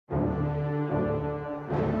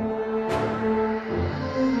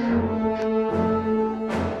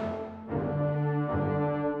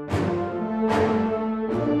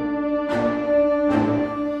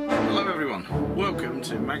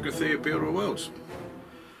Megathea Builder of Worlds.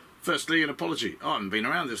 Firstly, an apology. I haven't been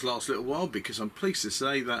around this last little while because I'm pleased to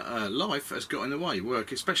say that life has got in the way.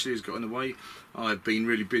 Work especially has got in the way. I've been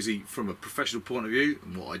really busy from a professional point of view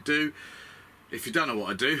and what I do. If you don't know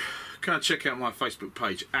what I do, go and check out my Facebook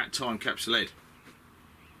page at TimeCapsuleEd,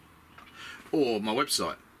 or my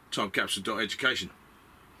website timecapsule.education,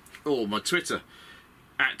 or my Twitter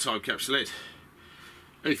at TimeCapsuleEd.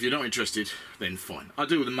 If you're not interested, then fine. I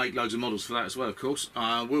do make loads of models for that as well, of course.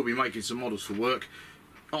 I will be making some models for work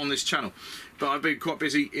on this channel, but I've been quite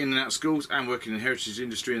busy in and out of schools and working in the heritage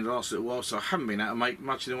industry in the last little while, so I haven't been able to make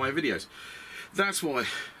much in the way of videos. That's why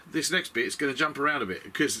this next bit is going to jump around a bit,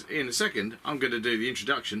 because in a second I'm going to do the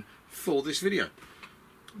introduction for this video,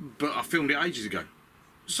 but I filmed it ages ago,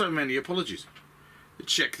 so many apologies.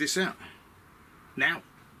 Check this out now.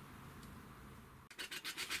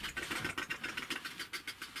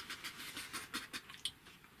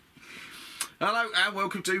 Hello and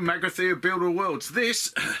welcome to Megathea Builder of Worlds.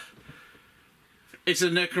 This is a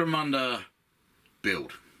Necromunda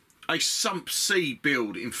build, a Sump C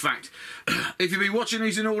build in fact. If you've been watching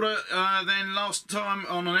these in order, then last time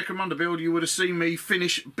on a Necromunda build you would have seen me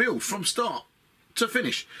build from start to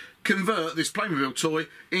finish, convert this Playmobil toy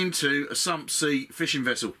into a Sump C fishing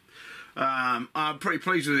vessel. I'm pretty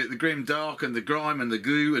pleased with it. The grim dark and the grime and the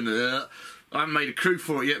goo and the I haven't made a crew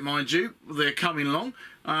for it yet, mind you. They're coming along.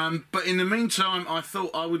 But in the meantime, I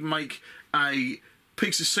thought I would make a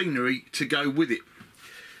piece of scenery to go with it.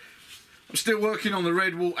 I'm still working on the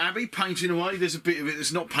Redwall Abbey, painting away. There's a bit of it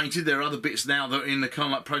that's not painted. There are other bits now that are in the kind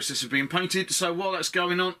of like process of being painted. So while that's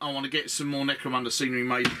going on, I want to get some more Necromunda scenery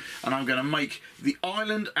made. And I'm going to make the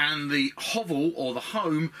island and the hovel, or the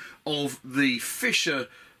home, of the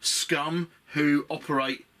Fisherscum who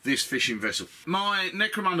operate this fishing vessel. My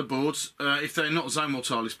Necromunda boards, if they're not Zone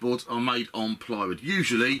Mortalis boards, are made on plywood.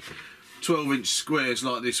 Usually 12-inch squares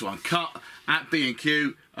like this one, cut at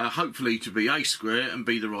B&Q, hopefully to be A square and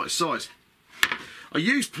be the right size. I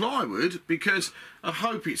use plywood because I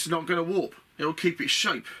hope it's not going to warp. It'll keep its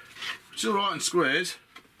shape. It's alright in squares,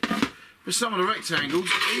 but some of the rectangles,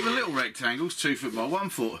 even little rectangles, 2 foot by 1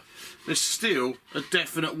 foot, there's still a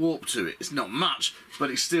definite warp to it. It's not much, but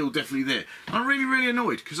it's still definitely there. I'm really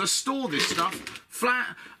annoyed because I store this stuff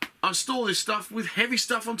flat. I store this stuff with heavy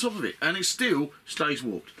stuff on top of it, and it still stays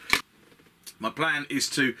warped. My plan is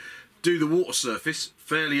to do the water surface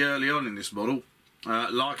fairly early on in this model,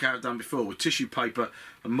 like I've done before, with tissue paper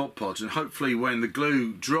and Mod Podge, and hopefully when the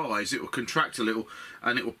glue dries it will contract a little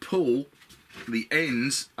and it will pull the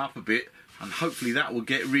ends up a bit, and hopefully that will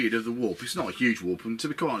get rid of the warp. It's not a huge warp, and to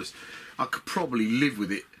be quite honest, I could probably live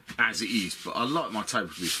with it as it is, but I like my table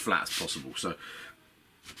to be as flat as possible, so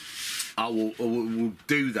I will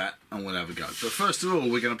do that and we'll have a go. But first of all,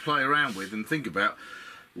 we're going to play around with and think about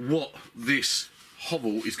what this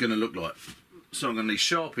hovel is going to look like. So I'm going to need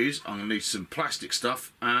Sharpies, I'm going to need some plastic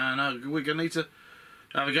stuff, and we're going to need to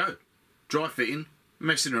have a go. Dry fitting,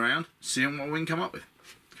 messing around, seeing what we can come up with.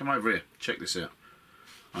 Come over here, check this out.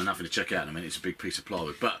 Oh, nothing to check out in a minute, it's a big piece of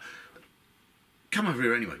plywood, but come over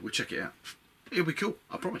here anyway, we'll check it out. It'll be cool,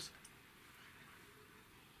 I promise.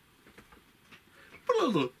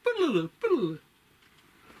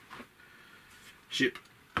 Ship.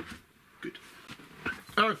 Good.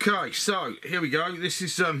 Okay, so here we go. This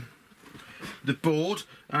is the board,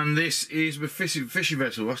 and this is my fishing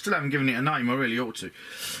vessel. I still haven't given it a name, I really ought to.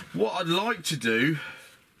 What I'd like to do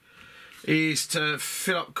is to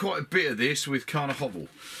fill up quite a bit of this with kind of hovel,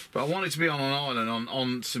 but I want it to be on an island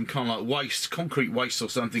on some kind of like waste, concrete waste or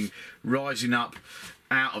something, rising up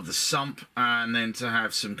out of the sump, and then to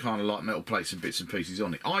have some kind of like metal plates and bits and pieces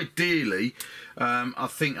on it. Ideally, I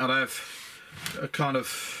think I'd have a kind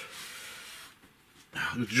of,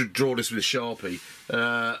 draw this with a Sharpie,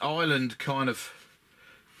 island kind of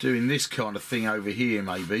doing this kind of thing over here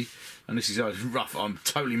maybe, and this is rough, I'm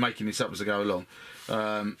totally making this up as I go along.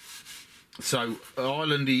 So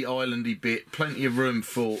islandy bit, plenty of room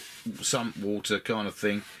for sump water kind of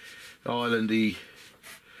thing. Island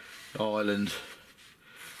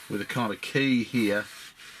with a kind of quay here.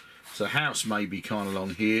 So house may be kind of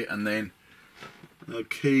along here, and then a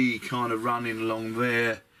quay kind of running along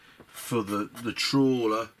there for the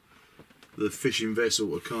trawler, the fishing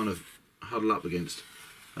vessel to kind of huddle up against,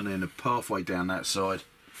 and then a pathway down that side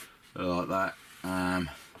like that.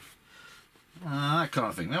 That kind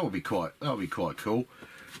of thing. That would be quite cool.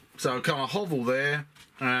 So kind of hovel there,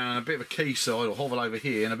 and a bit of a quayside, or hovel over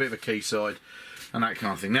here, and a bit of a quayside, and that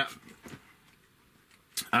kind of thing. Now,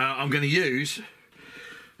 I'm going to use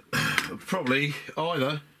probably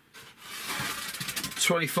either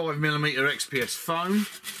 25mm XPS foam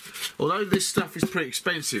Although this stuff is pretty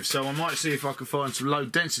expensive, so I might see if I can find some low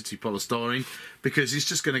density polystyrene, because it's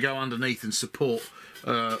just going to go underneath and support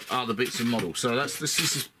other bits of model. So this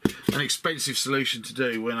is an expensive solution to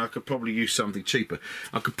do when I could probably use something cheaper.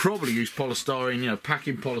 I could probably use polystyrene, you know,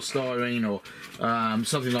 packing polystyrene or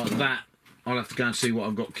something like that. I'll have to go and see what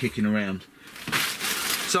I've got kicking around.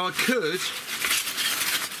 So I could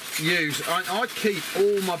use, I keep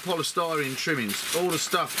all my polystyrene trimmings, all the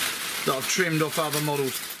stuff that I've trimmed off other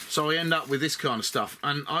models, so I end up with this kind of stuff.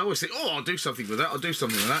 And I always think, oh, I'll do something with that, I'll do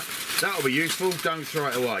something with that. That'll be useful, don't throw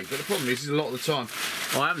it away. But the problem is a lot of the time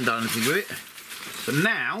I haven't done anything with it. But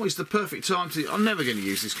now is the perfect time to, I'm never going to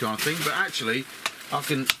use this kind of thing, but actually I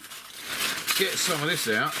can get some of this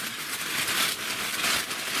out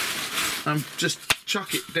and just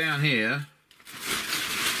chuck it down here.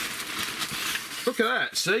 Look at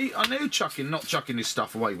that, see? I knew not chucking this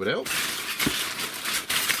stuff away would help.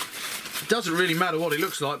 It doesn't really matter what it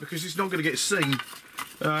looks like because it's not going to get seen.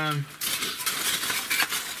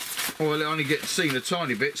 Or it'll only get seen a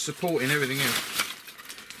tiny bit, supporting everything else.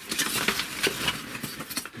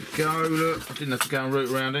 Go, look. I didn't have to go and root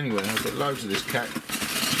around anywhere. I've got loads of this cack.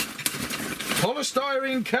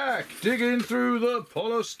 Polystyrene cack! Digging through the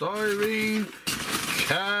polystyrene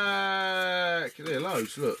cack! There,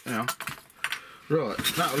 loads, look, now. Right,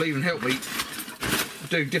 that'll even help me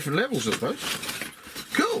do different levels, I suppose.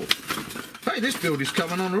 Cool! Hey, this build is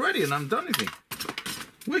coming on already and I haven't done anything.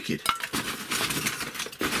 Wicked.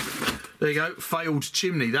 There you go, failed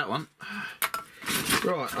chimney, that one.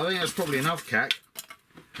 Right, I think that's probably enough cack.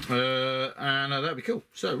 And that'd be cool.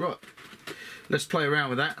 So, right, let's play around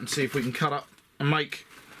with that and see if we can cut up and make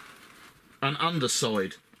an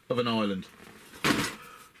underside of an island.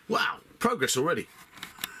 Wow, progress already.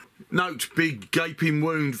 Note, big gaping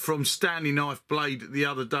wound from Stanley knife blade the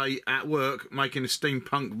other day at work, making a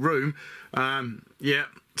steampunk room. Yeah,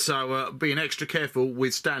 so being extra careful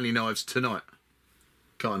with Stanley knives tonight.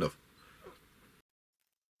 Kind of.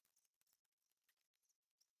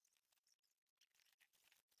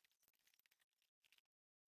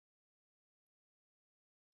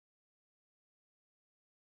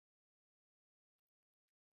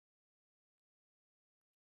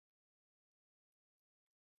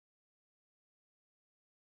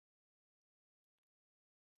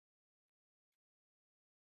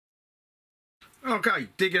 Okay,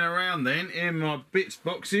 digging around then in my bits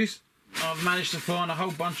boxes, I've managed to find a whole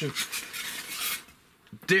bunch of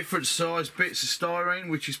different size bits of styrene,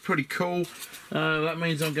 which is pretty cool. That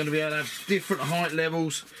means I'm going to be able to have different height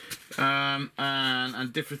levels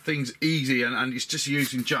and different things easy, and it's just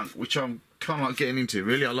using junk, which I'm kind of like getting into.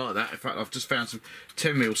 Really, I like that. In fact, I've just found some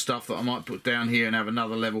 10mm stuff that I might put down here and have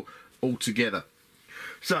another level altogether.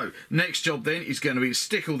 So, next job then is going to be to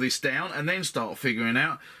stick all this down and then start figuring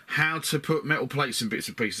out how to put metal plates and bits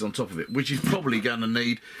and pieces on top of it, which is probably going to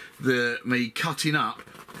need me cutting up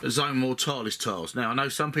Zone Mortalis tiles. Now, I know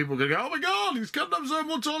some people are going to go, oh my god, he's cutting up Zone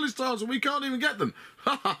Mortalis tiles and we can't even get them.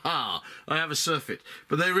 Ha ha ha, I have a surfeit.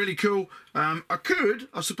 But they're really cool. I could,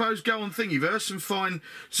 I suppose, go on Thingiverse and find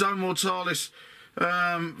Zone Mortalis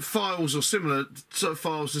files or similar sort of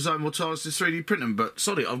files to Zone Mortalis to 3D print them, but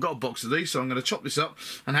sorry, I've got a box of these, so I'm going to chop this up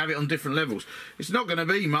and have it on different levels. It's not going to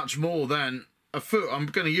be much more than a foot. I'm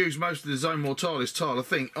going to use most of the Zone Mortalis tile, I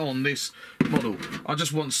think, on this model. I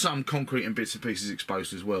just want some concrete and bits and pieces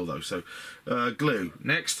exposed as well, though. So glue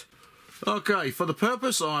next. Okay, for the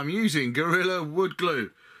purpose I'm using Gorilla wood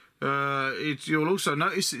glue. You'll also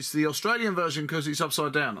notice it's the Australian version because it's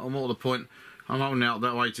upside down, or more to the point, I'm holding out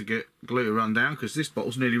that way to get glue to run down because this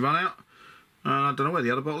bottle's nearly run out. And I don't know where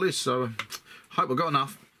the other bottle is, so hope I've got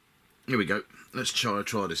enough. Here we go. Let's try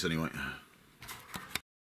this anyway.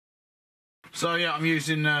 So yeah, I'm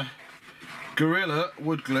using Gorilla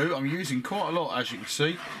wood glue. I'm using quite a lot, as you can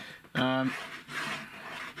see.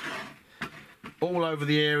 All over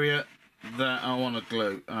the area that I want to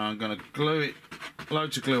glue. I'm going to glue it,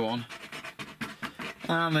 loads of glue on.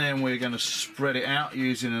 And then we're going to spread it out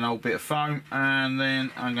using an old bit of foam, and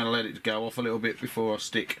then I'm going to let it go off a little bit before I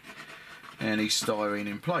stick any styrene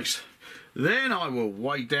in place. Then I will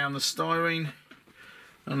weigh down the styrene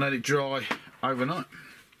and let it dry overnight.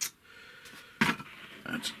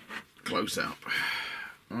 Let's close that up.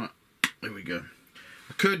 Right, there we go.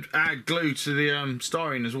 I could add glue to the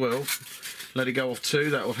styrene as well. Let it go off too,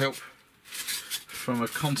 that will help from a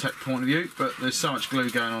contact point of view, but there's so much glue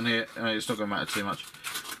going on here, it's not going to matter too much.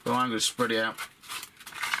 But I'm going to spread it out.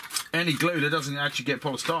 Any glue that doesn't actually get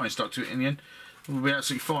polystyrene stuck to it in the end will be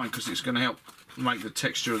absolutely fine because it's going to help make the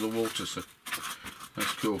texture of the water, so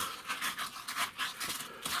that's cool.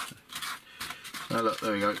 Look,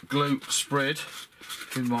 there we go. Glue spread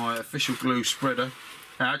with my official glue spreader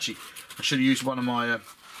Actually, I should have used one of my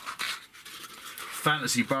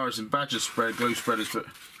fantasy burrows and badgers glue spreaders, but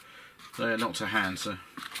they're not to hand, so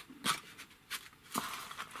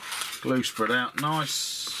glue spread out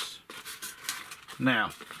nice.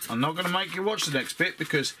 Now, I'm not going to make you watch the next bit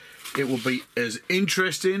because it will be as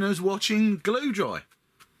interesting as watching glue dry.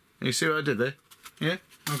 You see what I did there? Yeah?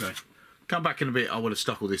 Okay. Come back in a bit, I would have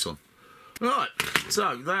stuck all this on. Right,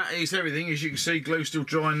 so that is everything. As you can see, glue still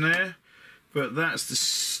drying there. But that's the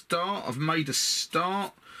start. I've made a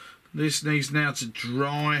start. This needs now to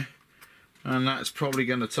dry. And that's probably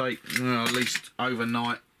going to take at least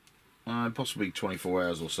overnight. Possibly 24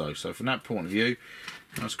 hours or so. So from that point of view,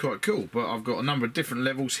 that's quite cool. But I've got a number of different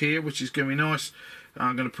levels here, which is going to be nice.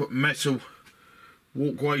 I'm going to put metal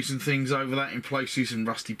walkways and things over that in places and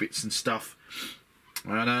rusty bits and stuff.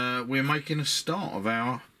 And we're making a start of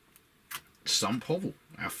our sump hovel,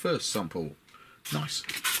 our first sump hovel. Nice.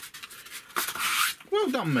 Well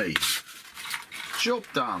done, me. Job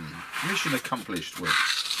done. Mission accomplished. Well,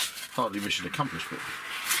 hardly mission accomplished, but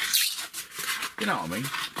you know what I mean.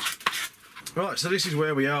 Right, so this is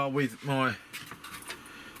where we are with my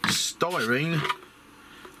styrene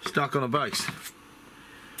stuck on a base.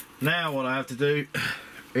 Now what I have to do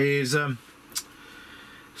is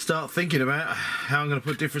start thinking about how I'm going to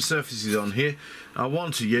put different surfaces on here. I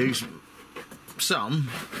want to use some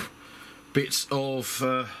bits of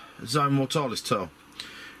zone mortalis tile.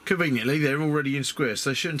 Conveniently, they're already in squares, so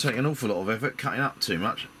they shouldn't take an awful lot of effort cutting up too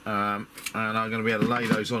much. And I'm going to be able to lay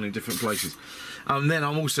those on in different places. And then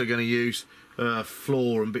I'm also going to use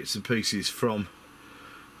floor and bits and pieces from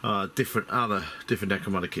different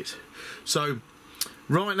Necromunda kits. So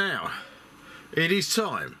right now, it is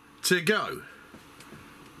time to go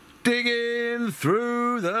digging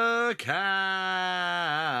through the cack.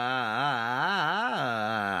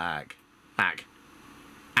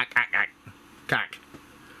 Cack.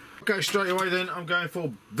 Okay, straight away then, I'm going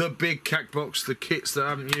for the big cack box, the kits that I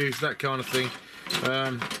haven't used, that kind of thing.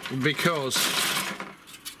 Because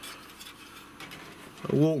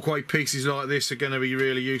walkway pieces like this are going to be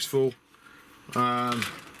really useful. Other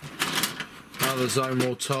zone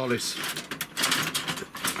mortalis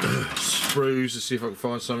sprues, to see if I can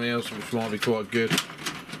find something else which might be quite good.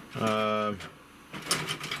 I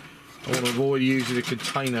want to avoid using a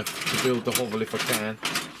container to build the hovel if I can,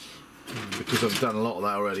 because I've done a lot of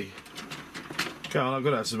that already. Come on, I've got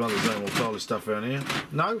to have some other zone mortalis stuff around here.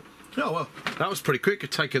 No? Oh well, that was pretty quick. I've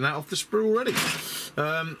taken that off the sprue already.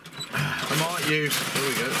 I might use, there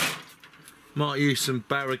we go, might use some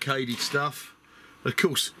barricaded stuff. Of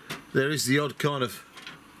course, there is the odd kind of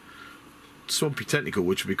swampy tentacle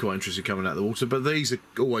which would be quite interesting coming out of the water, but these are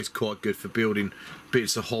always quite good for building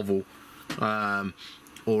bits of hovel,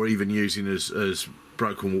 or even using as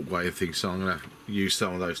broken walkway and things, so I'm going to use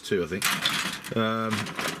some of those too, I think.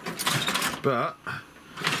 But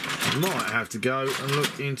I might have to go and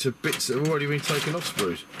look into bits that have already been taken off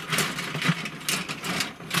sprues.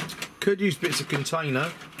 Could use bits of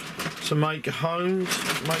container to make homes,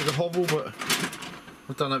 make the hovel, but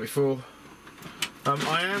I've done that before.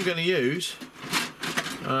 I am going to use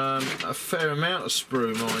a fair amount of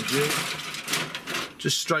sprue, mind you.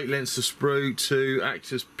 Just straight lengths of sprue to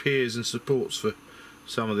act as piers and supports for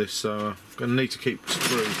some of this, so I'm going to need to keep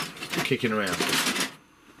sprue kicking around.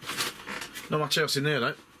 Not much else in there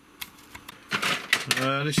though.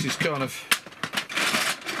 This is kind of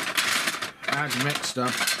Admech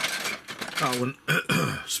stuff. Oh, and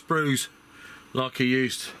sprues like I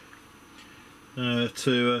used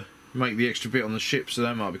to make the extra bit on the ship, so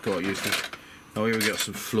that might be quite useful. Oh, here we got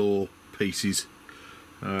some floor pieces.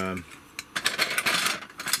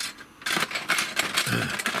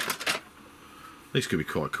 These could be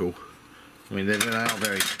quite cool. I mean, they are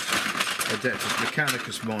very Adeptus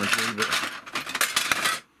Mechanicus, mind you, but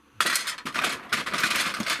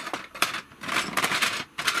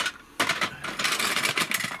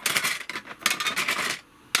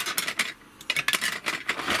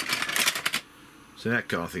so that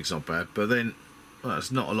kind of thing's not bad, but then well,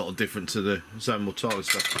 it's not a lot of different to the zone mortalis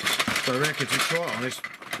stuff. So I reckon, to be quite honest,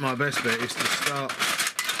 my best bet is to start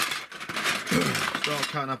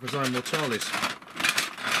cutting up a zone mortalis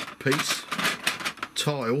piece,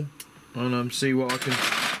 tile, and see what I can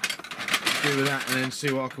do with that, and then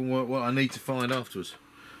see what I can work, what I need to find afterwards.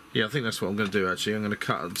 Yeah, I think that's what I'm going to do actually. I'm going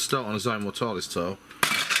to start on a zone mortalis tile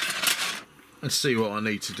and see what I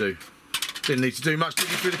need to do. Didn't need to do much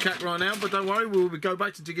digging through the cack right now, but don't worry, we'll go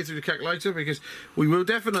back to digging through the cack later, because we will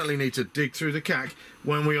definitely need to dig through the cack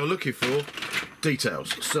when we are looking for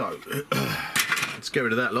details. So, let's get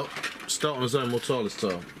rid of that lot. Start on a zone mortalis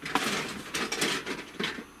tile.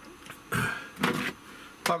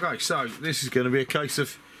 Okay, so this is going to be a case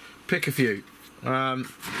of pick a few.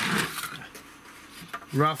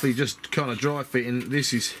 Roughly just kind of dry fitting.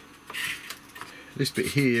 This bit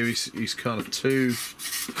here is kind of too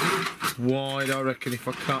wide, I reckon. If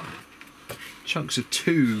I cut chunks of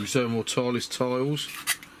 2 Zomortalis tiles,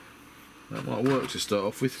 that might work to start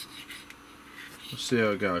off with. Let's see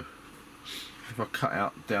how I go. If I cut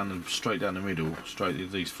out straight down the middle, straight into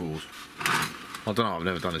these 4s. I don't know, I've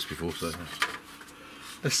never done this before, so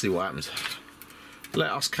let's see what happens.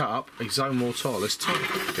 Let us cut up a Zomortalis tile.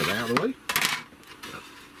 Get that out of the way.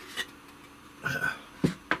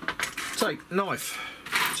 Take knife.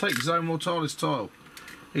 Take Zomortalis tile.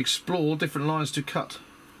 Explore different lines to cut.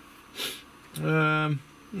 Yeah.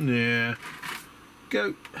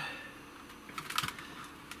 Go.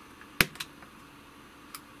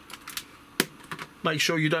 Make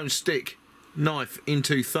sure you don't stick knife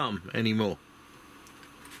into thumb anymore.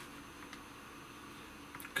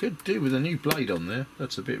 Could do with a new blade on there.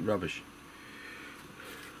 That's a bit rubbish.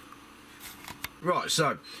 Right,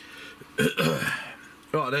 so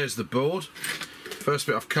right, there's the board. First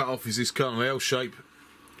bit I've cut off is this kind of L shape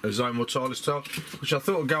of Zomortalis tile, which I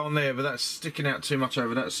thought would go on there, but that's sticking out too much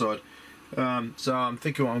over that side. So I'm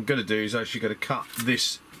thinking what I'm going to do is actually going to cut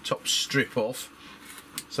this top strip off.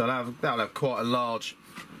 So that'll have quite a large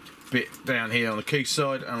bit down here on the key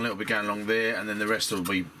side and a little bit going along there, and then the rest will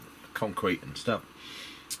be concrete and stuff.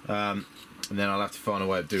 And then I'll have to find a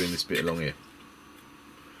way of doing this bit along here.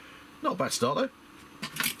 Not a bad start though.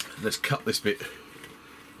 Let's cut this bit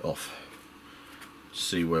off.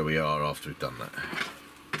 See where we are after we've done that.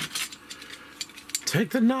 Take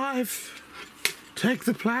the knife. Take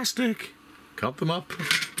the plastic. Cut them up.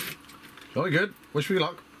 Jolly good. Wish me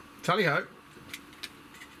luck. Tally ho.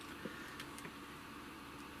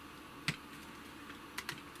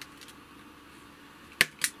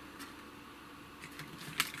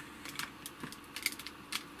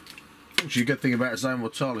 The good thing about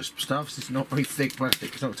Zomortalis stuff is it's not very thick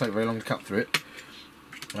plastic. It's not going to take very long to cut through it.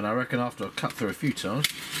 And I reckon after I've cut through a few times,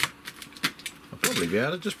 I'll probably be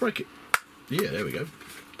able to just break it. Yeah, there we go.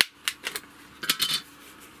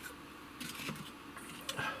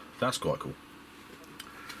 That's quite cool.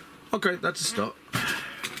 Okay, that's a start.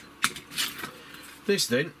 This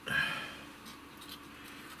then,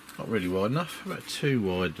 not really wide enough. About too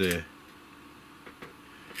wide there.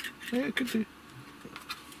 Yeah, it could do.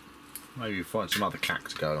 Maybe find some other cack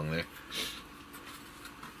to go along there.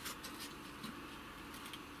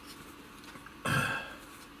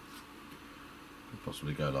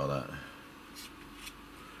 Possibly go like that.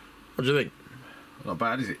 What do you think? Not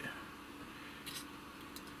bad, is it?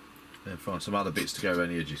 Then find some other bits to go around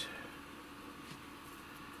the edges.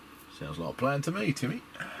 Sounds like a plan to me, Timmy.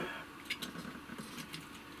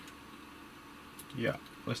 Yeah,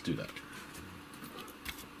 let's do that.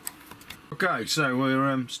 Okay, so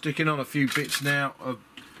we're sticking on a few bits now of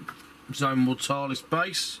Zomortalis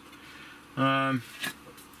base,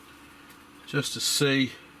 just to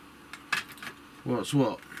see what's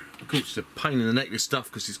what. Of course, it's a pain in the neck, this stuff,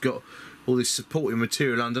 because it's got all this supporting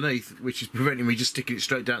material underneath, which is preventing me just sticking it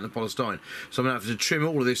straight down to the polystyrene. So I'm going to have to trim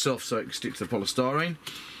all of this off so it can stick to the polystyrene.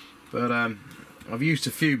 But I've used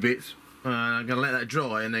a few bits, and I'm going to let that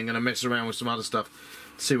dry, and then going to mess around with some other stuff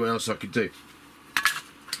to see what else I could do.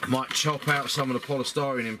 Might chop out some of the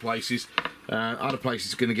polystyrene in places. Other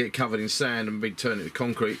places are going to get covered in sand and be turned into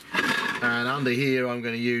concrete. And under here I'm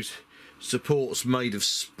going to use supports made of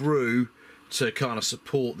sprue to kind of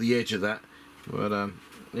support the edge of that. But you're going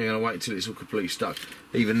to wait until it's all completely stuck.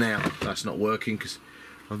 Even now that's not working because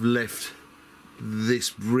I've left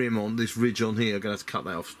this rim on, this ridge on here. I'm going to have to cut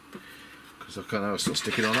that off because I can't have it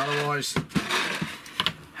sticking on. Otherwise,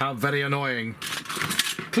 how very annoying.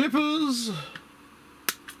 Clippers!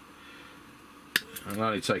 I'm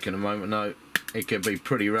only taking a moment note. It can be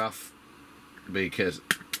pretty rough because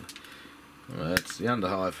it's the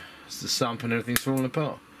underhive. It's the sump and everything's falling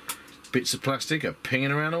apart. Bits of plastic are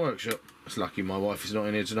pinging around the workshop. It's lucky my wife is not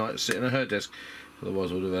in here tonight, sitting at her desk.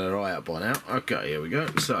 Otherwise, I would have had her eye out by now. Okay, here we go.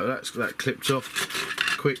 So that's that clipped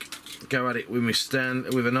off. Quick, go at it with my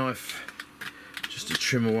stand with a knife, just to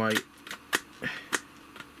trim away.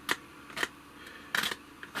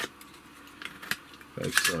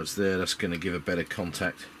 Both sides there. That's going to give a better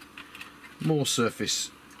contact, more surface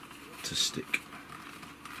to stick.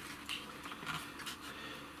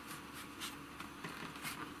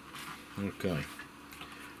 Okay,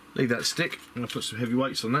 leave that stick. I'm going to put some heavy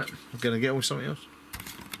weights on that. I'm going to get on with something else.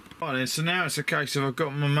 Right then, so now it's a case of I've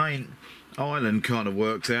got my main island kind of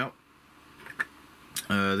worked out.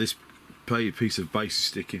 This piece of base is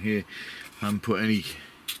sticking here. I haven't put any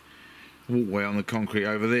walkway on the concrete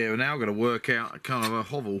over there. And now I've got to work out a kind of a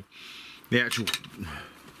hovel, the actual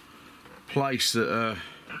place that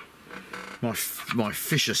my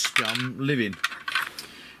Fisherscum live in.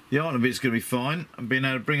 The island bit's going to be fine. And being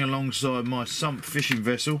able to bring alongside my Sump fishing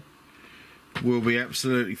vessel will be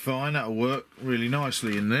absolutely fine. That'll work really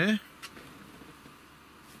nicely in there.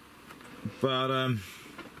 But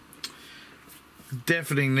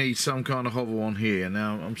definitely need some kind of hovel on here.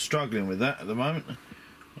 Now I'm struggling with that at the moment.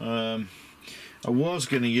 I was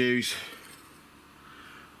going to use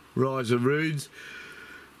Rise of Runes,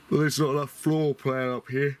 but there's not enough floor plan up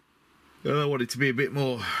here. I want it to be a bit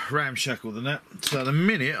more ramshackle than that. So at the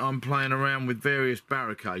minute I'm playing around with various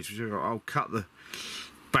barricades, which I'll cut the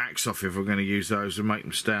backs off if we're going to use those and make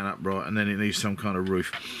them stand upright, and then it needs some kind of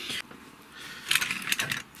roof.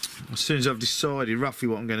 As soon as I've decided roughly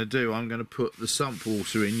what I'm going to do, I'm going to put the sump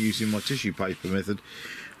water in using my tissue paper method,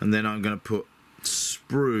 and then I'm going to put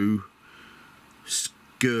sprue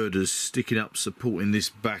girders sticking up supporting this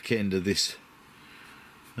back end of this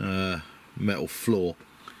metal floor.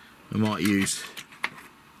 I might use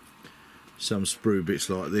some sprue bits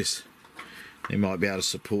like this. They might be able to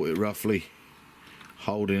support it roughly,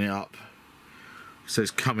 holding it up so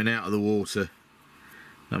it's coming out of the water.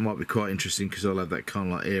 That might be quite interesting because I'll have that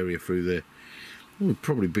kind of like area through there. Ooh,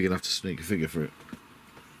 probably big enough to sneak a figure through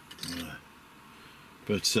it.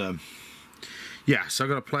 But yeah, so I've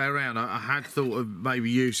got to play around. I had thought of maybe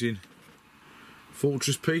using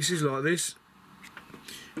fortress pieces like this.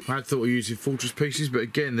 I had thought of using fortress pieces, but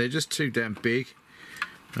again, they're just too damn big.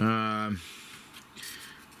 I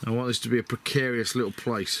want this to be a precarious little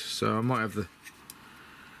place, so I might have the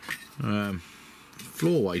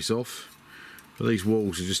floorways off. But these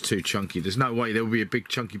walls are just too chunky. There's no way there will be a big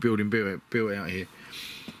chunky building built out here.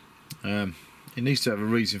 It needs to have a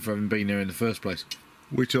reason for having been there in the first place,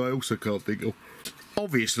 which I also can't think of.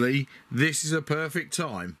 Obviously, this is a perfect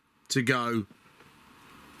time to go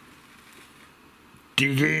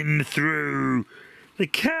digging through the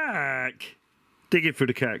cack. Digging through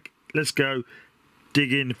the cack. Let's go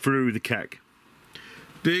digging through the cack.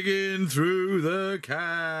 Digging through the cack.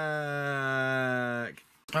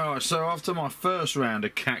 Alright, so after my first round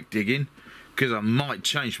of cack digging, because I might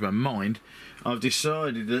change my mind, I've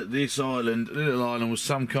decided that this island, little island, was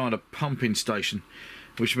some kind of pumping station,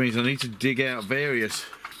 which means I need to dig out various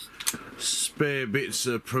spare bits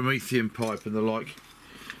of Promethean pipe and the like.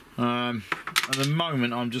 At the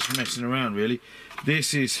moment I'm just messing around really.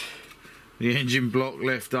 This is the engine block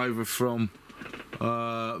left over from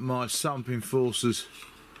my Sump Enforcers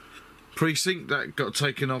precinct that got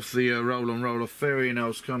taken off the roll-on roll-off ferry, and I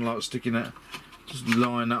was kind of like sticking that, just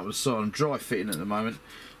lying up the side. I'm dry fitting at the moment.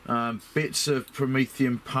 Bits of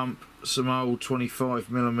Promethean pump, some old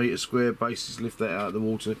 25mm square bases, lift that out of the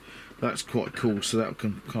water. That's quite cool, so that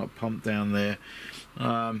can kind of pump down there.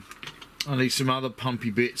 I need some other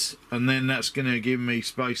pumpy bits, and then that's going to give me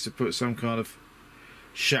space to put some kind of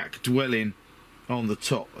shack dwelling on the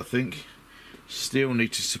top, I think. Still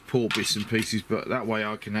need to support bits and pieces, but that way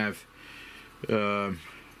I can have some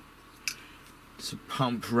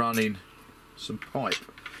pump running, some pipe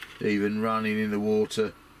even running in the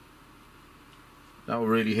water. That will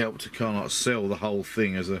really help to kind of sell the whole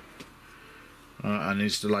thing as a an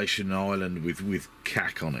installation island with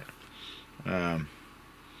cack on it.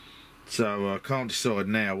 So I can't decide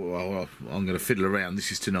now. Well, I'm going to fiddle around.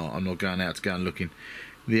 This is tonight. I'm not going out to go and look in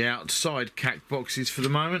the outside cack boxes for the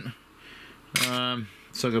moment. So I'm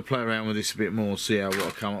going to play around with this a bit more, see what I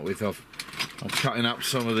come up with. I'm cutting up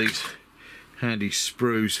some of these handy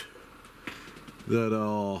sprues that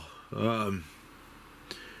are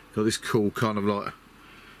got this cool kind of like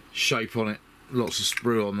shape on it. Lots of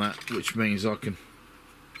sprue on that, which means I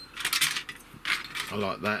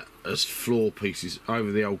like that as floor pieces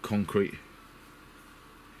over the old concrete.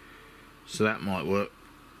 So that might work.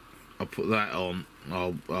 I'll put that on.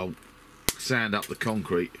 I'll sand up the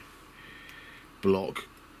concrete block,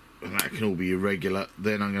 and that can all be irregular.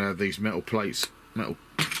 Then I'm going to have these metal plates, metal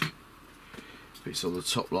bits on the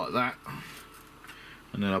top like that,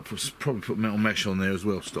 and then I'll probably put metal mesh on there as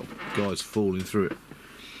well, stop guys falling through it.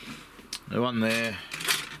 There's one there,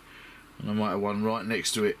 and I might have one right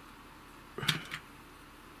next to it.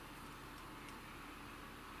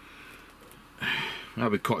 That'll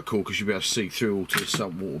be quite cool because you'll be able to see through all to the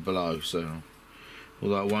sump water below. So,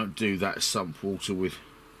 although I won't do that sump water with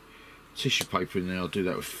tissue paper in there, I'll do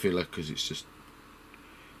that with filler because it's just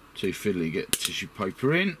too fiddly to get tissue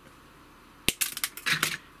paper in.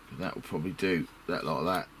 But that will probably do that like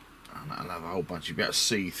that, and that'll have a whole bunch. You'll be able to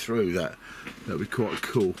see through that. That'll be quite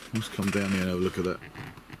cool. Let's come down here and have a look at that.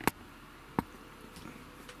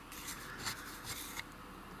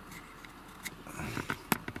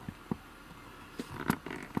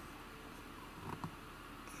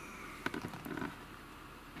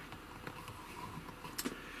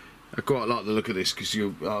 I quite like the look of this because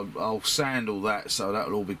I'll sand all that, so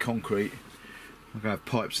that'll all be concrete. I'm going to have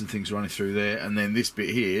pipes and things running through there, and then this bit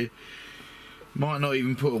here, might not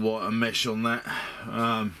even put a wire mesh on that.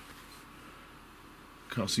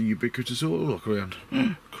 Can't see ubiquitous all look around.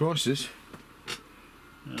 Crisis.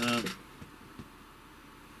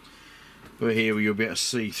 But here you'll be able to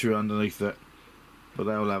see through underneath that, but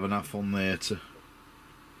they'll have enough on there to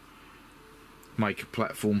make a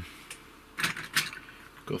platform.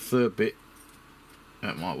 Got a third bit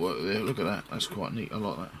that might work there. Look at that, that's quite neat. I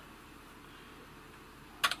like that.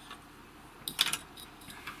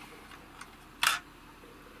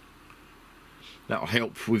 That'll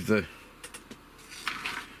help with the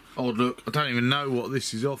odd look. I don't even know what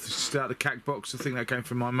this is off. This is out of the cack box. I think that came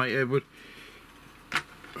from my mate Edward.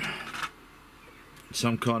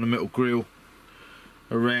 Some kind of metal grill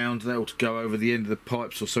around. That'll go over the end of the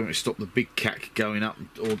pipes or something to stop the big cack going up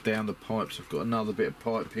or down the pipes. I've got another bit of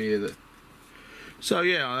pipe here that. So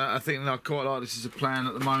yeah, I think I quite like this as a plan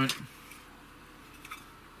at the moment.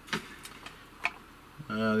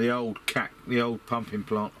 The old pumping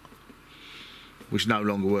plant, which no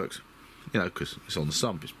longer works, you know, because it's on the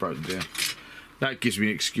sump, it's broken down. That gives me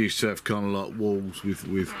an excuse to have kind of like walls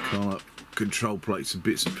with kind of control plates and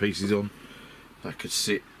bits and pieces on. That could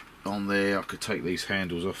sit on there. I could take these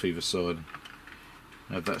handles off either side and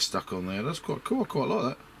have that stuck on there. That's quite cool. I quite like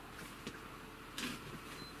that.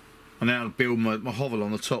 And now I'll build my hovel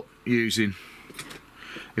on the top using,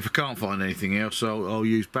 if I can't find anything else, I'll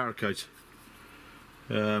use barricades.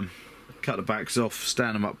 Cut the backs off,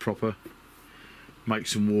 stand them up proper, make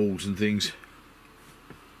some walls and things.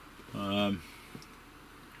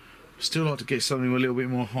 Still like to get something with a little bit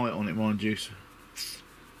more height on it, mind you.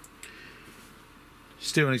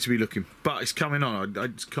 Still need to be looking, but it's coming on.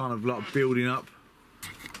 It's kind of like building up.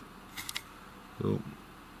 Oh.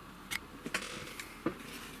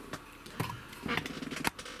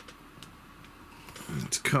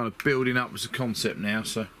 It's kind of building up as a concept now,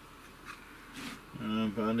 so.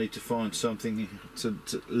 But I need to find something to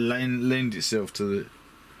lend itself to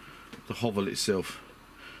the hovel itself,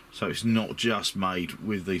 so it's not just made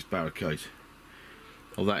with these barricades.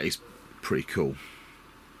 Well, that is pretty cool.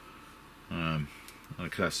 I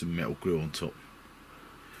could have some metal grill on top.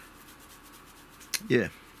 Yeah,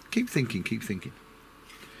 keep thinking, keep thinking.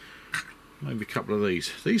 Maybe a couple of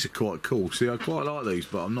these. These are quite cool. See, I quite like these,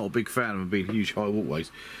 but I'm not a big fan of them being huge high walkways.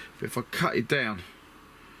 But if I cut it down,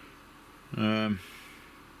 yeah,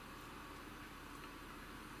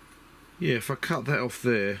 if I cut that off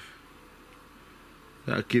there,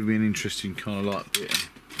 that'll give me an interesting kind of like bit.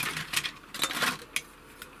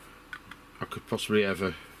 I could possibly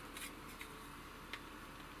have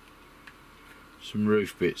some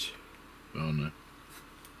roof bits. Oh no.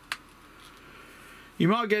 You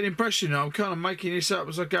might get an impression I'm kind of making this up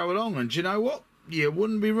as I go along, and do you know what? You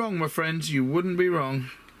wouldn't be wrong, my friends, you wouldn't be wrong.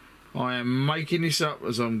 I am making this up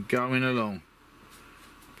as I'm going along.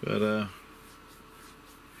 But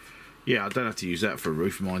yeah, I don't have to use that for a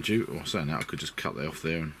roof, mind you. Or saying that, I could just cut that off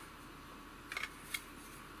there, and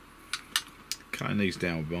cutting these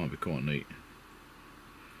down might be quite neat.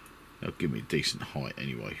 They'll give me a decent height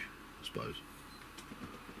anyway, I suppose.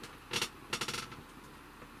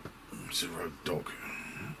 It's a road dog.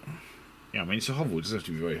 Yeah, I mean, it's a hovel, it doesn't have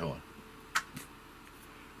to be very high.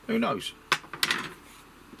 Who knows?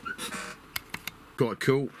 Quite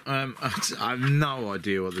cool. I have no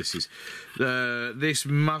idea what this is. This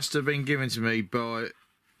must have been given to me by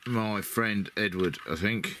my friend Edward, I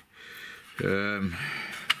think. Which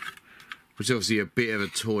is obviously a bit of a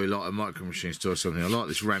toy, like a Micro Machines toy or something. I like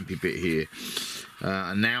this rampy bit here.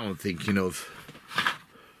 And now I'm thinking of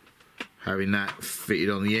having that fitted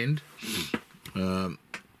on the end.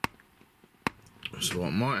 So what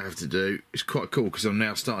I might have to do, it's quite cool because I'm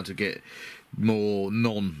now starting to get more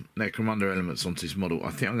non-Necromunda elements onto this model.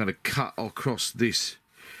 I think I'm going to cut across these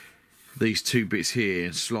two bits here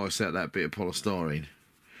and slice out that bit of polystyrene,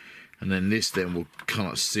 and then this then will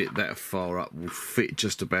kind of sit that far up, will fit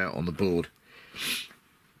just about on the board.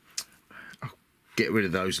 I'll get rid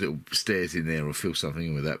of those little stairs in there or fill something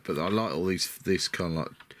in with that, but I like all this kind of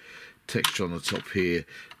like texture on the top here.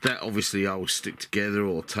 That obviously I will stick together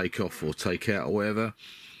or take off or take out or whatever,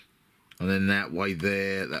 and then that way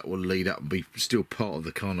there, that will lead up and be still part of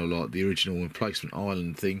the kind of like the original emplacement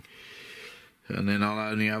island thing. And then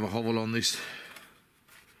I'll only have a hovel on this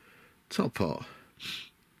top part.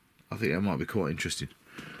 I think that might be quite interesting.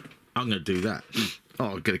 I'm going to do that. Oh,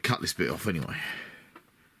 I'm going to cut this bit off anyway,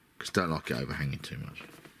 because I don't like it overhanging too much.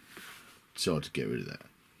 Decided to get rid of that.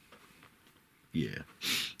 Yeah,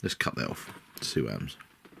 let's cut that off, see what happens.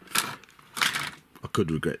 I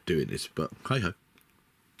could regret doing this, but hey ho.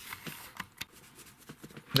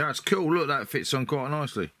 That's cool. Look, that fits on quite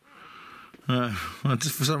nicely.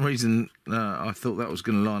 Just for some reason, I thought that was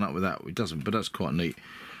going to line up with that. It doesn't, but that's quite neat.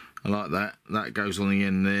 I like that. That goes on the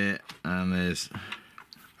end there, and there's...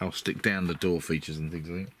 I'll stick down the door features and things,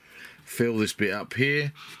 I think. Fill this bit up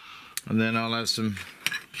here, and then I'll have some...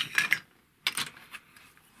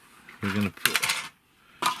 We're going to put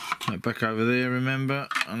that back over there, remember,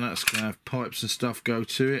 and that's going to have pipes and stuff go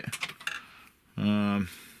to it. Some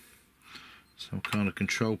kind of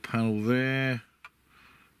control panel there.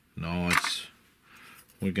 Nice.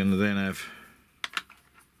 We're going to then have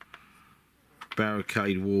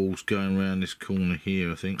barricade walls going around this corner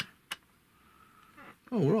here, I think.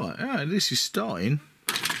 Oh right, this is starting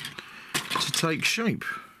to take shape.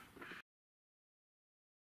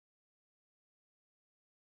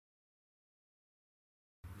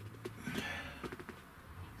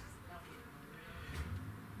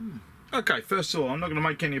 Okay, first of all, I'm not going to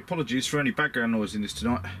make any apologies for any background noise in this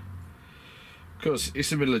tonight, because it's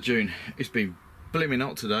the middle of June. It's been blimmin'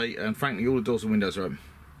 hot today, and frankly all the doors and windows are open.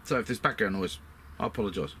 So if there's background noise, I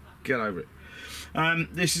apologise. Get over it.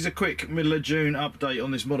 This is a quick middle of June update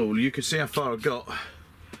on this model. You can see how far I got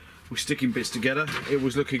with sticking bits together. It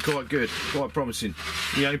was looking quite good, quite promising.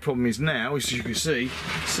 The only problem is now, as you can see,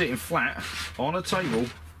 sitting flat on a table.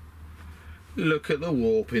 Look at the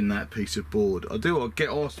warp in that piece of board. I get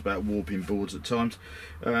asked about warping boards at times,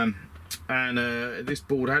 and this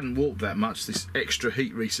board hadn't warped that much. This extra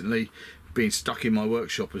heat recently being stuck in my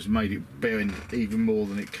workshop has made it bend even more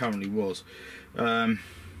than it currently was.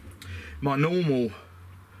 My normal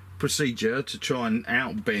procedure to try and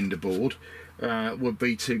outbend a board would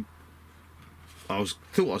be to... thought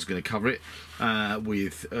I was going to cover it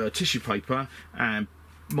with tissue paper and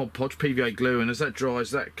Mod Podge PVA glue, and as that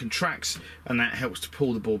dries, that contracts and that helps to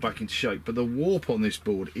pull the board back into shape. But the warp on this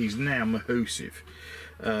board is now mahoosive,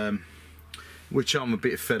 which I'm a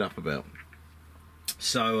bit fed up about.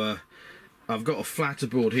 So I've got a flatter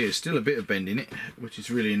board here, still a bit of bend in it, which is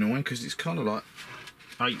really annoying because it's kind of like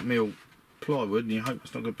 8mm plywood, and you hope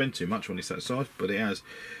it's not going to bend too much when it's that size, but it has.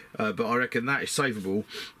 But I reckon that is savable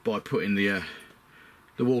by putting the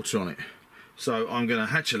water on it. So I'm going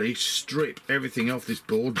to actually strip everything off this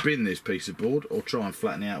board, bin this piece of board, or try and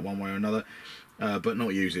flatten it out one way or another, but not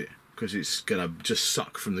use it because it's going to just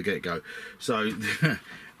suck from the get-go. So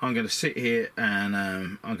I'm going to sit here and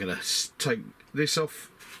I'm going to take this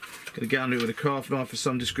off. Going to get under it with a craft knife of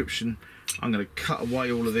some description. I'm going to cut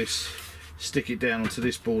away all of this, stick it down onto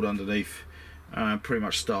this board underneath, and pretty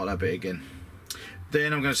much start that bit again.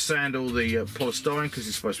 Then I'm going to sand all the polystyrene because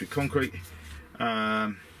it's supposed to be concrete.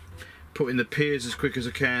 Put in the piers as quick as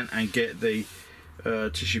I can and get the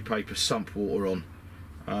tissue paper sump water on.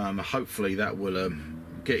 Hopefully that will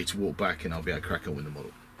get it to walk back and I'll be able to crack on with the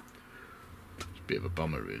model. It's a bit of a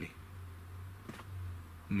bummer really.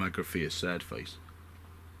 Magraphia's sad face.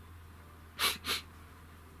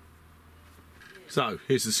 So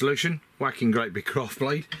here's the solution. Whacking great big craft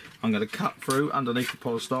blade. I'm going to cut through underneath the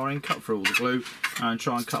polystyrene, cut through all the glue, and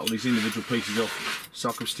try and cut all these individual pieces off so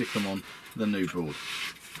I can stick them on the new board.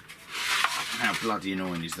 How bloody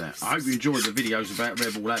annoying is that? I hope you enjoyed the videos about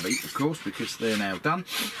Rebel Abbey, of course, because they're now done.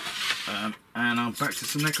 And I'm back to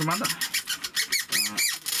some Necromunda.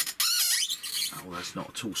 Oh, that's not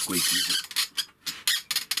at all squeaky, is it?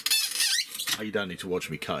 Oh, you don't need to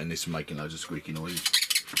watch me cutting this and making loads of squeaky noises.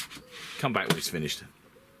 Come back when it's finished.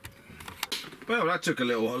 Well, that took a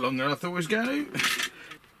little while longer than I thought it was going to.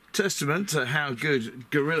 Testament to how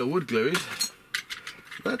good Gorilla Wood Glue is.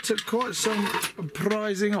 That took quite some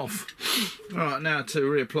prizing off. Alright, now to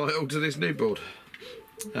reapply it all to this new board.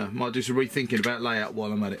 Might do some rethinking about layout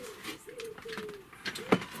while I'm at it.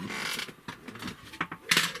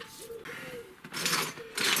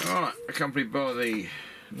 Alright, accompanied by the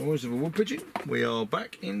noise of a wood pigeon, we are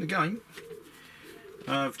back in the game.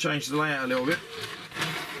 I've changed the layout a little bit.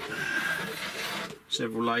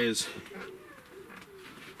 Several layers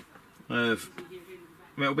of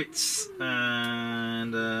metal bits,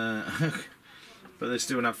 and but there's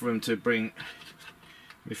still enough room to bring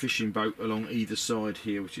my fishing boat along either side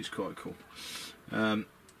here, which is quite cool.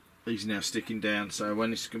 These are now sticking down, so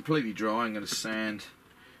when it's completely dry I'm going to sand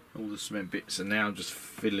all the cement bits, and now I'm just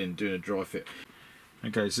fiddling, doing a dry fit.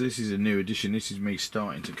 Okay, so this is a new addition. This is me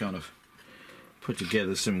starting to kind of put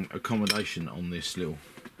together some accommodation on this little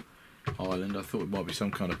island. I thought it might be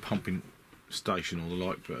some kind of pumping station or the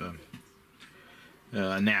like,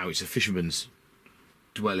 but now it's a fisherman's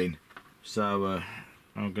dwelling. So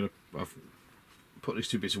I've put these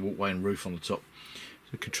two bits of walkway and roof on the top.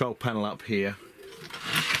 The control panel up here,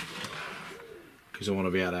 because I want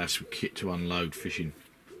to be able to have some kit to unload fishing,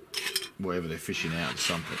 whatever they're fishing out, the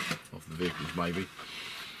Sump off the vehicles maybe.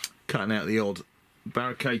 cutting out the odd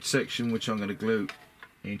barricade section, which I'm going to glue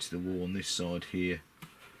into the wall on this side here.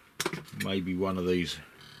 Maybe one of these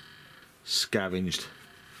scavenged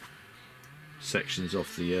sections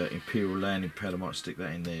off the Imperial landing pad, I might stick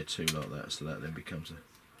that in there too, like that, so that then becomes a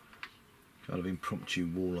kind of impromptu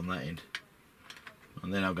wall on that end.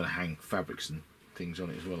 And then I'm going to hang fabrics and things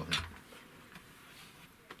on it as well, I think.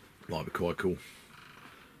 Might be quite cool.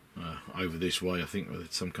 Over this way, I think,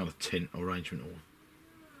 with some kind of tent arrangement. Or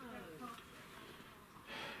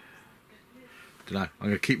don't know. I'm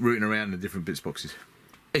going to keep rooting around in the different bits boxes.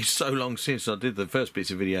 It's so long since I did the first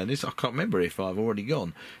bits of video in this, I can't remember if I've already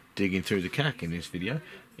gone digging through the cack in this video.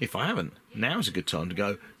 If I haven't, now's a good time to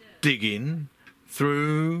go digging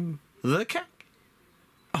through the cack.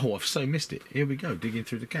 Oh, I've so missed it. Here we go, digging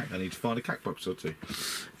through the cack. I need to find a cack box or two.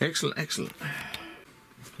 Excellent, excellent.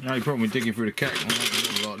 The only problem with digging through the cack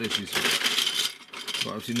like this is I've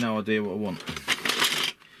got absolutely no idea what I want.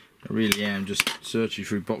 I really am just searching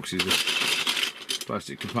through boxes of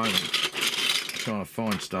plastic components, trying to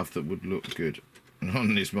find stuff that would look good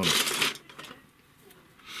on this model.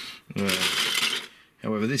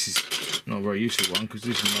 However, this is not a very useful one because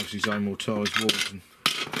this is mostly zone mortised walls and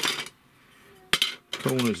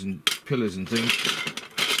corners and pillars and things.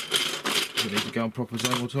 We need to go on proper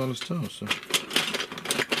zone mortised tiles. So.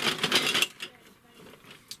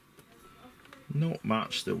 Not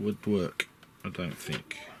much that would work, I don't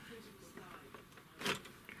think.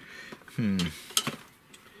 Let's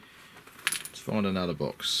find another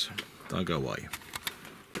box. Don't go away.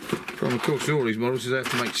 Problem, of course, with all these models is they have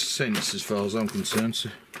to make sense as far as I'm concerned. So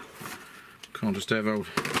can't just have old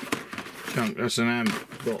junk. That's an amp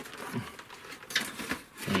bot.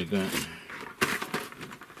 Like that.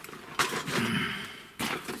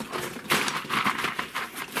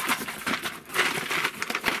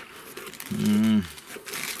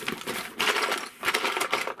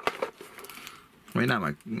 I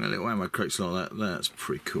mean, little ammo crates like that, that's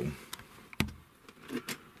pretty cool.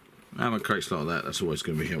 Ammo crates like that, that's always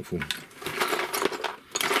going to be helpful.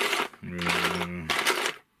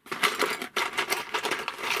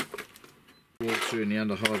 Water in the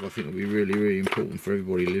underhive I think will be really, really important for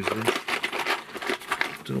everybody who lives there.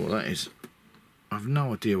 Don't know what that is. I have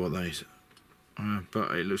no idea what that is.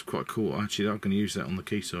 But it looks quite cool. Actually, I'm going to use that on the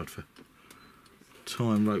quayside for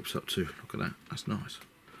tying ropes up to. Look at that, that's nice.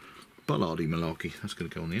 Ballardy malarkey, that's going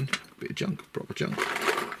to go on the end. Bit of junk, proper junk.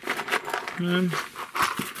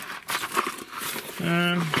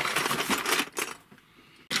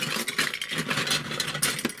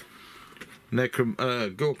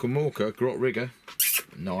 Gorka Morka, Grot Rigger,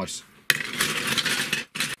 nice.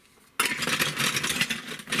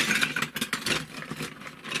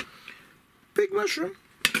 Big mushroom.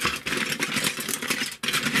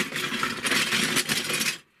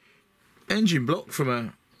 Engine block from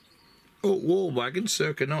a wall wagon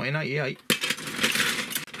circa 1988.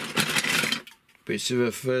 Bits of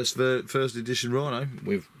a first edition Rhino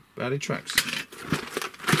with added tracks.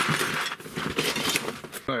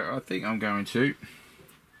 So I think I'm going to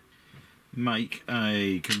make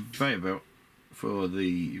a conveyor belt for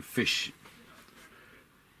the fish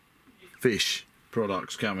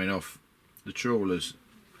products coming off the trawlers.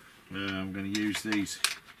 I'm going to use these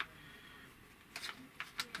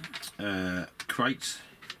crates.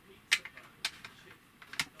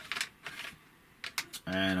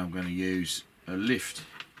 And I'm going to use a lift,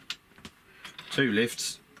 2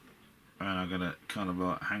 lifts, and I'm going to kind of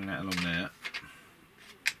like hang that along there,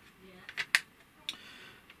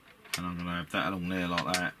 and I'm going to have that along there like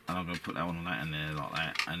that, and I'm going to put that one on that and there like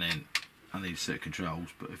that, and then I need a set of controls,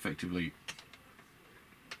 but effectively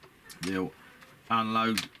they'll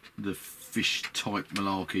unload the fish type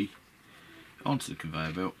malarkey onto the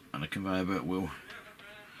conveyor belt, and the conveyor belt will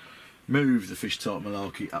move the fish type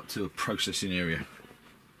malarkey up to a processing area.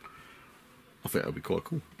 I think that'll be quite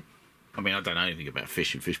cool. I mean, I don't know anything about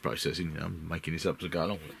fish and fish processing. I'm making this up to go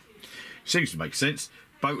along with it. Seems to make sense.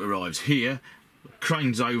 Boat arrives here,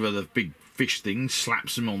 cranes over the big fish thing,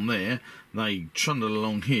 slaps them on there. They trundle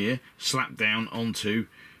along here, slap down onto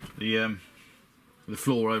the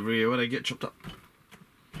floor over here where they get chopped up.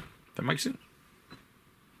 That makes sense.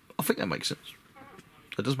 I think that makes sense.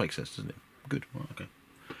 That does make sense, doesn't it? Good. Right, okay.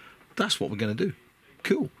 That's what we're going to do.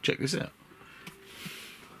 Cool. Check this out.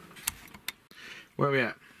 Where are we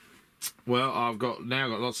at? Well, I've now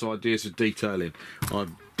got lots of ideas for detailing.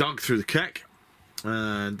 I've dug through the cack,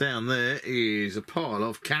 and down there is a pile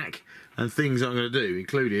of cack and things I'm going to do,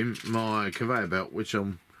 including my conveyor belt, which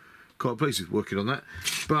I'm quite pleased with working on that.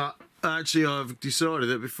 But actually, I've decided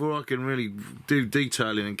that before I can really do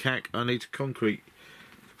detailing in cack, I need to concrete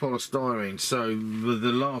polystyrene. So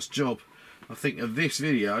the last job I think, of this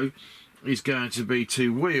video is going to be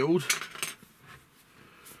to wield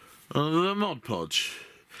the Mod Podge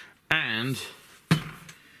and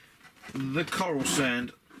the coral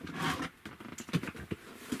sand.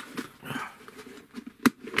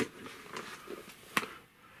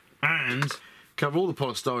 And cover all the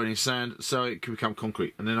polystyrene in sand so it can become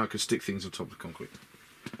concrete, and then I can stick things on top of the concrete.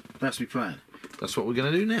 That's my plan. That's what we're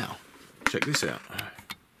going to do now. Check this out.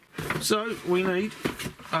 So we need,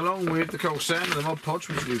 along with the coral sand and the Mod Podge,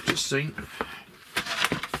 which we've just seen,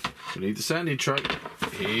 we need the sanding tray.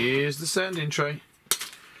 Here's the sanding tray.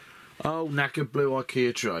 Oh, knackered blue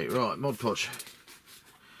IKEA tray. Right, Mod Podge.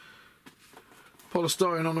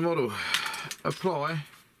 Polystyrene on the model. Apply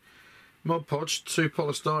Mod Podge to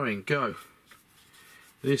polystyrene. Go.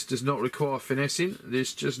 This does not require finessing.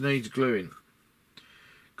 This just needs gluing.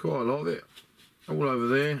 Quite a lot of it. All over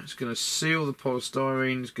there. It's going to seal the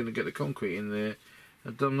polystyrene. It's going to get the concrete in there.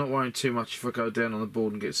 And I'm not worrying too much if I go down on the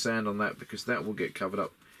board and get sand on that, because that will get covered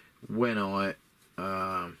up when I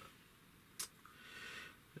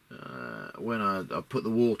put the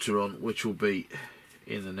water on, which will be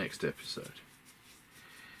in the next episode.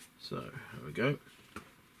 So there we go.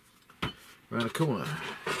 Around the corner.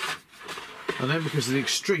 And then, because of the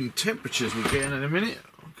extreme temperatures we're getting in a minute,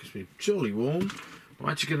 because we're jolly warm, I'm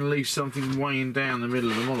actually going to leave something weighing down the middle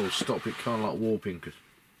of the model, stop it kind of like warping, because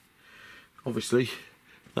obviously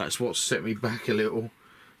that's what set me back a little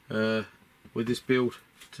with this build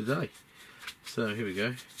today. So here we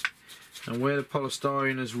go. And where the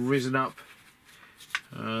polystyrene has risen up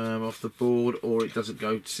off the board, or it doesn't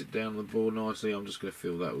go to sit down on the board nicely, I'm just going to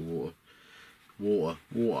fill that with water. Water.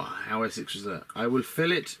 How Essex was that? I will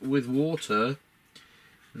fill it with water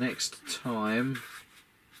next time,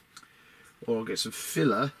 or I'll get some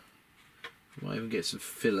filler. I might even get some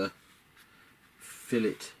filler. Fill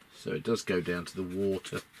it so it does go down to the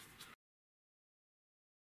water.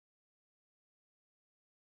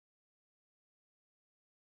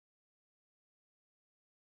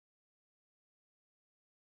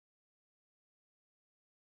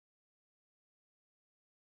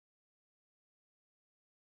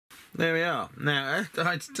 There we are. Now,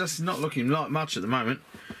 it's just not looking like much at the moment,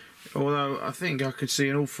 although I think I could see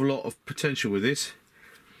an awful lot of potential with this.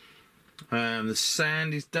 The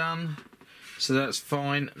sand is done, so that's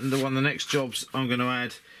fine. And the next jobs, I'm going to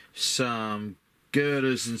add some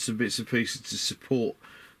girders and some bits and pieces to support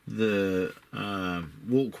the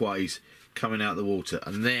walkways coming out of the water,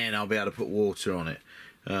 and then I'll be able to put water on it.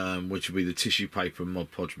 Which will be the tissue paper and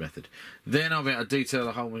Mod Podge method. Then I'll be able to detail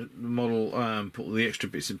the whole model, put all the extra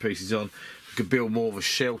bits and pieces on. I could build more of a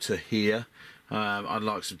shelter here. I'd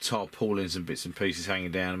like some tarpaulins and bits and pieces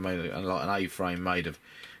hanging down, and made like an A-frame made of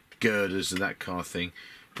girders and that kind of thing.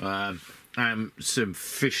 And some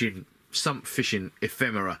sump fishing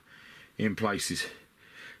ephemera in places.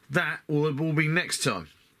 That will be next time.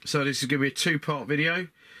 So this is going to be a two-part video.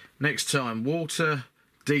 Next time, water,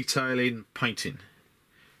 detailing, painting.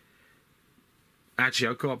 Actually,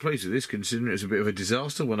 I'm quite pleased with this, considering it was a bit of a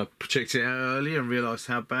disaster when I checked it out earlier and realised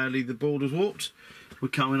how badly the board was warped. We're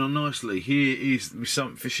coming on nicely. Here is my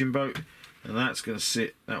Sump fishing boat, and that's going to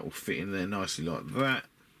sit, that will fit in there nicely like that.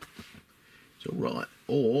 It's alright.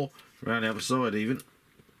 Or, around the other side even.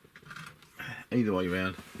 Either way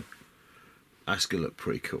round. That's going to look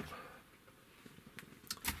pretty cool.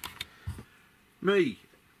 Me,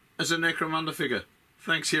 as a Necromunda figure.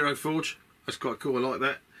 Thanks, Hero Forge. That's quite cool, I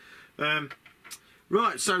like that.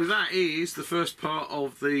 Right, so that is the first part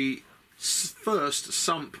of the first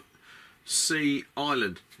Sump Sea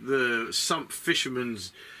Island. The Sump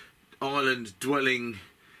Fisherman's Island dwelling,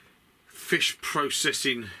 fish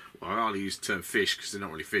processing, well, I hardly use the term fish because they're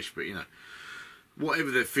not really fish, but you know, whatever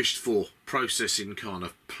they're fished for, processing kind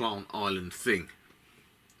of plant island thing.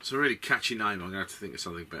 It's a really catchy name. I'm going to have to think of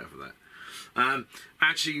something better for that.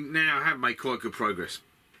 Actually, now I have made quite good progress.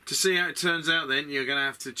 To see how it turns out, then you're going to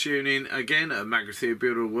have to tune in again at Magrathea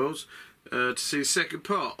Builder of Worlds to see the second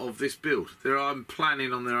part of this build. I'm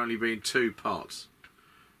planning on there only being 2 parts,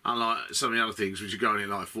 unlike some of the other things which are going in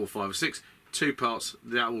like 4, 5 or 6. 2 parts,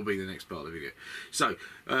 that will be the next part of the video. So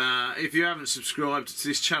if you haven't subscribed to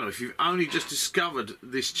this channel, if you've only just discovered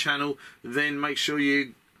this channel, then make sure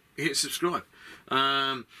you hit subscribe.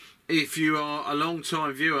 If you are a long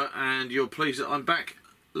time viewer and you're pleased that I'm back,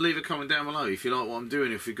 leave a comment down below if you like what I'm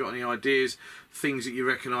doing. If you've got any ideas, things that you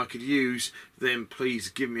reckon I could use, then please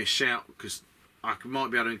give me a shout, because I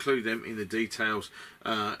might be able to include them in the details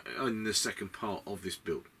in the second part of this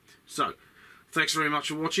build. So, thanks very much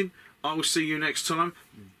for watching. I will see you next time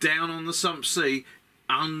down on the Sump Sea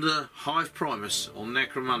under Hive Primus on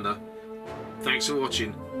Necromunda. Thanks for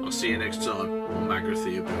watching. I'll see you next time on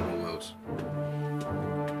Magrathea Builder Worlds.